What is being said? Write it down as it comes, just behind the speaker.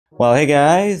Well, hey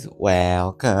guys,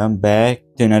 welcome back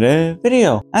to another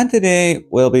video. And today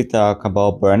we'll be talking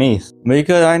about Burnice.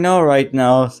 Because I know right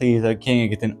now she's a king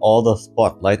getting all the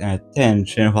spotlight and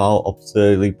attention for how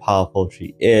absurdly powerful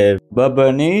she is. But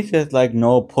Burnice is like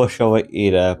no pushover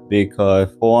either, because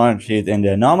for one, she's in the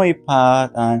anomaly path,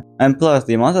 and plus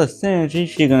the amount of synergy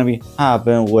she's gonna be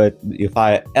having with the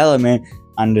fire element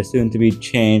and the soon to be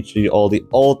changed to all the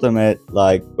ultimate.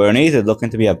 Like, Burnice is looking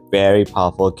to be a very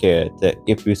powerful character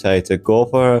if you decide to go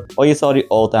for her. Or you saw the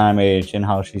ult animation,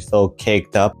 how she's so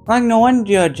caked up. Like, no one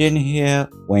judging here,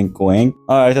 wink wink.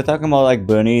 Alright, so talking about like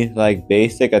Burnice, like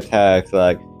basic attacks,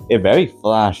 like it's very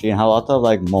flashy and have a lot of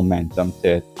like momentum to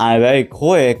it, and very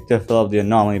quick to fill up the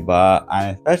anomaly bar,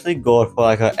 and especially good for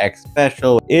like her X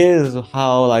special is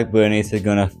how like Burnice is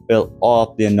gonna fill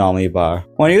up the anomaly bar.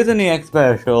 When using the X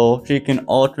special, she can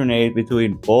alternate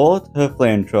between both her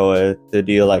flamethrowers to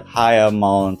deal like higher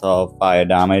amount of fire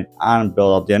damage and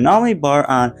build up the anomaly bar,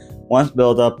 and once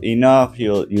built up enough,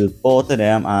 she'll use both of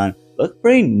them and looks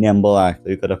pretty nimble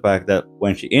actually, because the fact that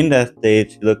when she in that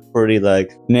stage, she looks pretty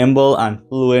like nimble and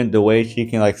fluent, the way she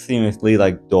can like seamlessly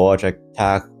like dodge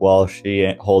attack while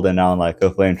she holding down like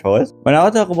her flamethrowers. But now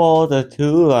I'll talk about the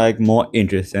two like more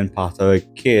interesting parts of her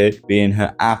kit, being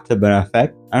her afterburn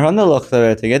effect. And from the looks of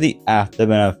it, to get the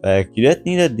afterburn effect, you just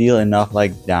need to deal enough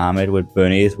like damage with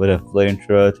Burnice with a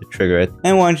flamethrower to trigger it.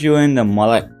 And once you're in the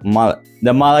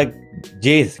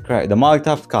Jesus Christ, the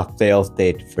Molotov cocktail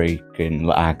state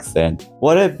freaking accent.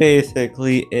 What it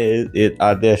basically is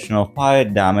additional fire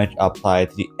damage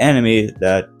applied to the enemy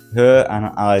that her and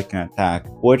her allies can attack,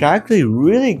 which actually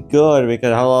really good because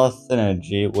it has a lot of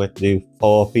synergy with the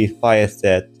 4-piece fire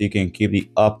set, so you can keep the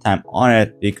uptime on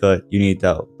it because you need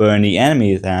to burn the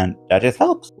enemies, and that just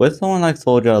helps. With someone like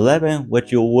Soldier 11,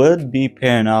 which you would be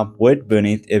pairing up with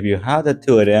Burnice if you have the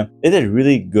two of them, it is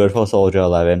really good for Soldier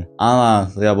 11. And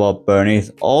honestly, about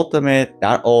Burnice ultimate,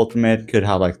 that ultimate could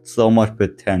have like so much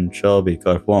potential,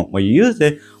 because when you use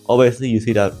it, obviously you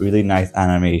see that really nice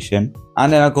animation.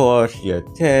 And then of course she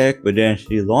attacks, but then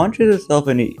she launches herself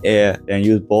in the air and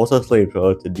uses both her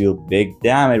flamethrowers to deal big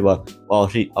damage while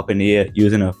she up in the air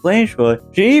using her flamethrower.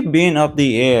 She being up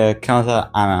the air counts as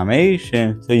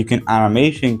animation, so you can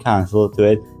animation cancel to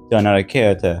it to another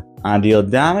character and deal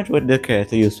damage with the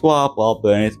character you swap while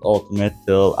Burnice's ultimate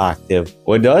still active.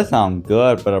 Which does sound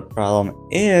good, but the problem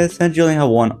is, since you only have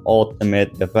one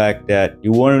ultimate, the fact that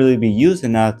you won't really be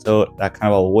using that, so that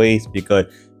kind of a waste, because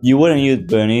you wouldn't use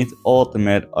Burnice's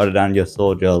ultimate other than your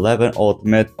Soldier 11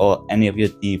 ultimate or any of your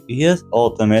DPS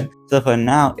ultimate. So for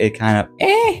now, it kind of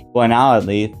for now at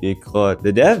least, because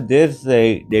the dev did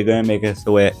say they're gonna make it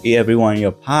so where everyone in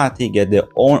your party get their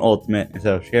own ultimate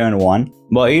instead of sharing one.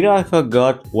 But either I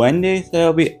forgot when they say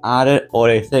it'll be added, or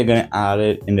they say gonna add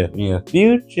it in the near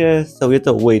future, so we have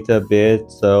to wait a bit.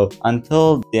 So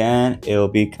until then, it'll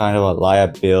be kind of a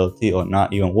liability or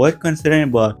not even worth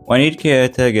considering. But when each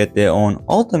character get their own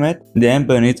ultimate, then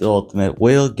Burnice's ultimate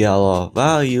will get a lot of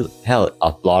value. Hell,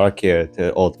 a lot of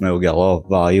character ultimate will get a lot of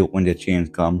value when the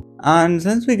change come. And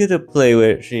since we get to play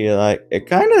with she, like, it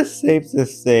kind of safe to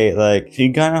say like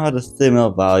she kind of has a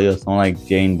similar value as someone like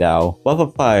Jane Dow, but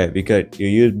for fire, because you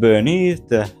use Burnice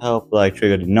to help like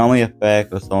trigger the anomaly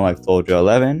effect of someone like Soldier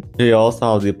 11. She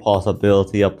also has the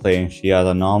possibility of playing she as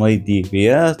anomaly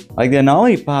DPS. Like the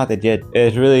anomaly part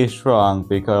is really strong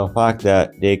because of the fact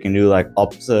that they can do like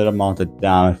absurd amount of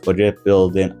damage for just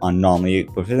building anomaly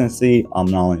proficiency,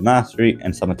 anomaly mastery,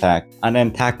 and some attack. And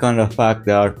then tack on the fact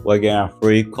that we're getting a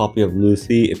free copy of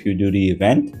Lucy if you do the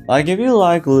event. Like, if you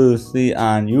like Lucy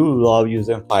and you love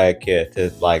using fire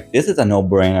characters, like this is a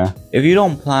no-brainer. If you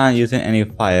don't plan using any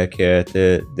fire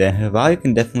character, then her value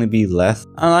can definitely be less,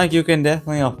 and like you can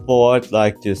definitely afford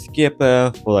like to skip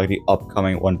her for like the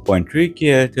upcoming 1.3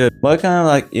 character. But kind of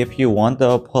like if you want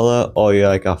to pull her, or you're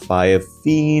like a fire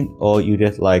fiend, or you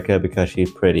just like her because she's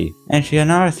pretty and she's an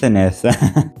arsonist.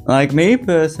 Like me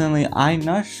personally, I'm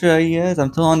not sure yet.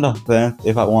 I'm still on the fence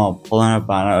if I want to pull on her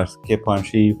banner or skip on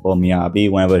she for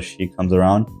Miyabi whenever she comes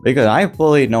around, because I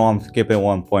fully know I'm skipping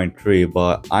 1.3,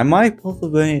 but I might pull for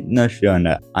Burnice. Not sure on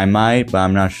that. I might, but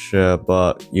I'm not sure.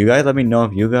 But you guys let me know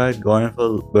if you guys going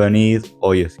for Burnice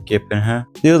or you're skipping her.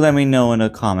 Do let me know in the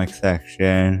comment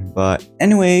section. But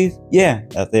anyways, yeah,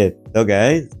 that's it. So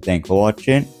guys, thanks for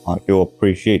watching. I do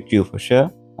appreciate you for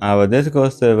sure. I have a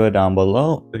Discord server down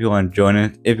below if you want to join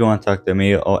it, if you want to talk to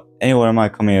me or anyone in my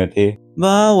community.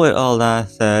 But with all that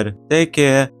said, take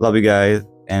care, love you guys,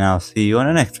 and I'll see you on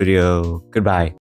the next video. Goodbye.